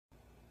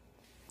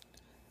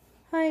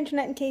Hi,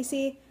 Internet and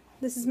Casey.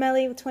 This is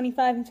Meli with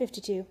 25 and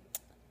 52.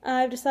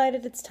 I've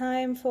decided it's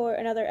time for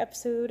another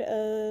episode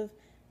of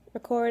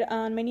Record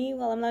on Mini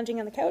while I'm lounging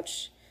on the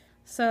couch.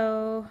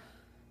 So,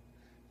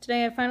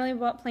 today I finally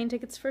bought plane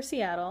tickets for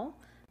Seattle.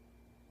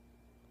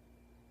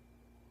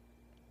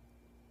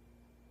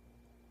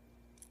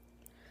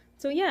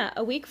 So yeah,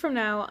 a week from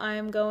now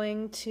I'm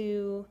going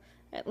to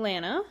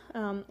Atlanta.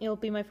 It'll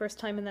be my first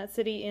time in that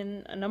city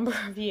in a number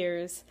of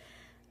years.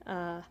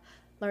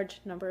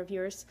 Large number of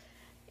years.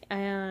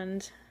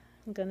 And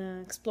I'm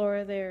gonna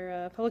explore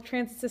their public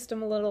transit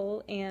system a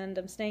little, and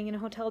I'm staying in a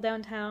hotel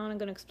downtown. I'm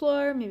gonna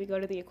explore, maybe go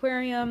to the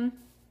aquarium,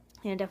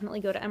 and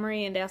definitely go to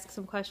Emory and ask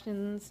some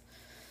questions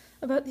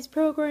about these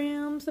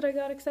programs that I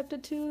got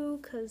accepted to,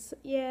 cause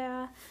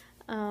yeah,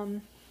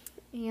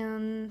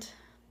 and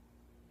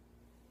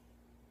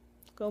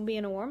go be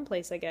in a warm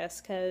place, I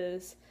guess,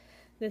 cause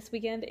this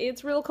weekend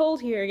it's real cold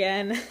here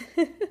again.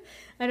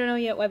 I don't know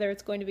yet whether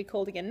it's going to be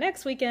cold again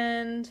next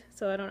weekend,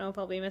 so I don't know if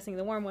I'll be missing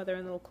the warm weather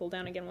and it'll cool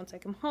down again once I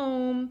come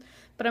home,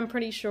 but I'm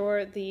pretty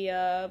sure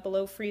the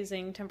below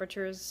freezing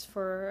temperatures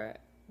for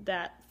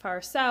that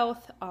far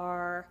south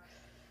are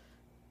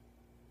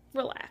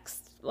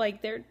relaxed.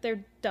 Like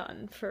they're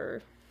done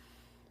for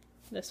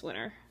this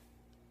winter,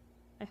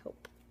 I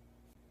hope.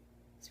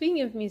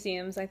 Speaking of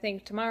museums, I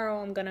think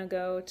tomorrow I'm gonna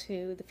go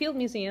to the Field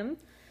Museum,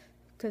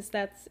 because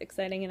that's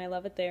exciting and I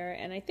love it there,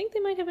 and I think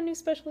they might have a new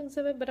special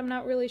exhibit, but I'm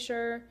not really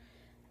sure,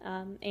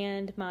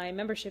 and my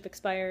membership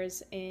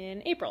expires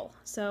in April,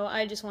 so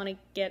I just want to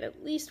get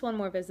at least one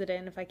more visit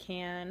in if I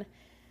can,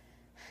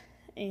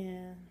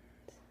 and,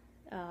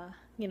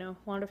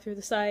 wander through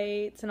the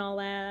sites and all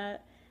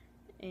that,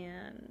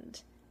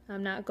 and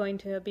I'm not going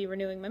to be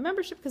renewing my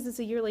membership because it's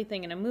a yearly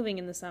thing and I'm moving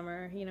in the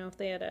summer. If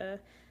they had a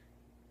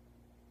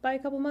buy a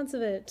couple months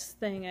of it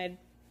thing, I'd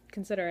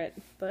consider it,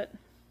 but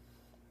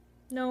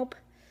nope.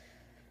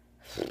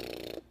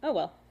 Oh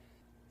well.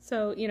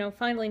 So,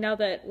 finally, now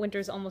that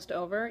winter's almost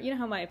over, you know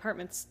how my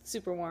apartment's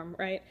super warm,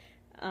 right?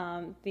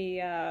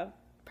 The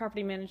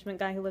property management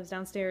guy who lives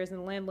downstairs and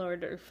the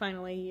landlord are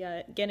finally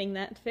getting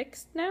that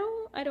fixed now.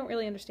 I don't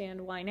really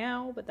understand why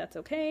now, but that's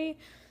okay,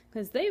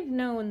 because they've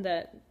known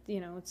that,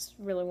 it's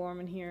really warm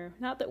in here.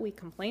 Not that we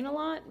complain a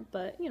lot,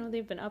 but,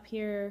 they've been up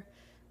here,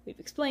 we've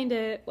explained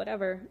it,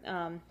 whatever.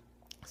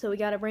 So we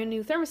got a brand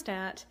new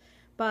thermostat.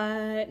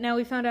 But now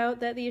we found out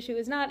that the issue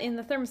is not in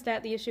the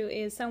thermostat, the issue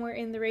is somewhere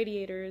in the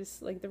radiators,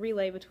 like the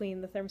relay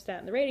between the thermostat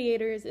and the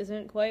radiators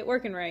isn't quite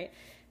working right.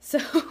 So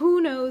who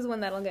knows when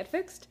that'll get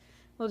fixed.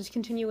 We'll just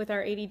continue with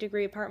our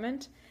 80-degree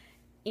apartment,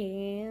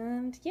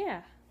 and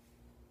yeah.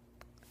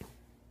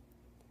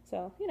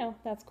 So,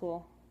 that's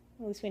cool.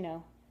 At least we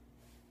know.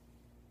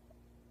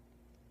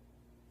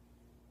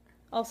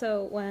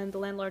 Also, when the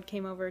landlord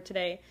came over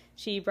today,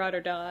 she brought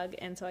her dog,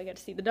 and so I got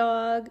to see the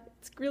dog.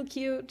 It's real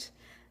cute.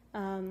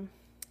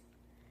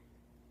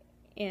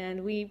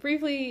 And we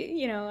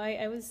briefly,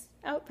 I was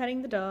out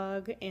petting the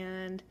dog,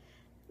 and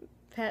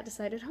Pat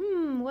decided,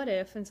 what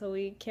if? And so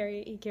he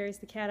carries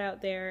the cat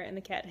out there, and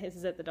the cat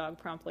hisses at the dog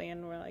promptly,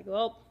 and we're like,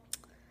 well,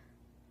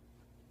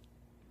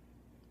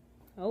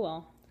 oh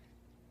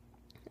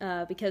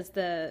well. Because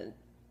the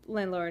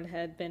landlord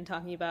had been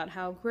talking about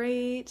how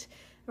great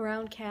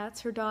around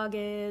cats her dog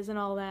is and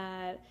all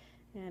that,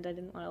 and I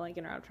didn't want to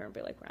interrupt her and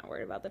be like, we're not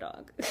worried about the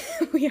dog.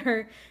 We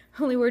are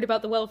only worried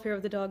about the welfare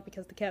of the dog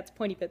because the cat's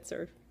pointy bits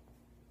are,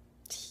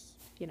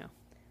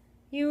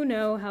 you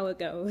know how it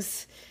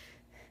goes.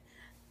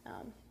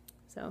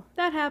 So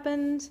that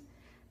happened.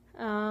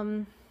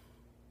 I'm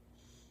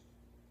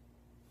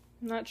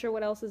not sure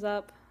what else is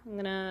up. I'm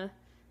gonna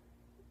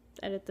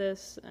edit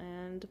this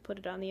and put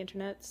it on the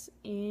internets,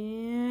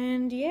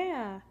 and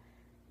yeah,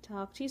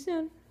 talk to you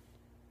soon.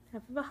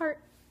 Have a heart.